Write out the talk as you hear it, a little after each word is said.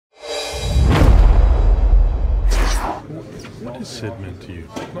has Sid meant to you?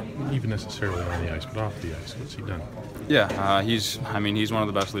 Not even necessarily on the ice, but off the ice. What's he done? Yeah, he's one of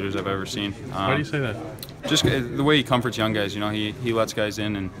the best leaders I've ever seen. Why do you say that? Just the way he comforts young guys. You know, he lets guys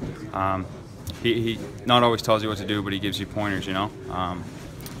in, and he not always tells you what to do, but he gives you pointers. You know,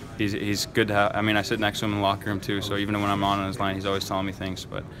 he's good to have. I mean, I sit next to him in the locker room too, so even when I'm on his line, he's always telling me things.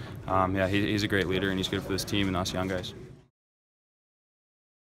 But yeah, he's a great leader, and he's good for this team and us young guys.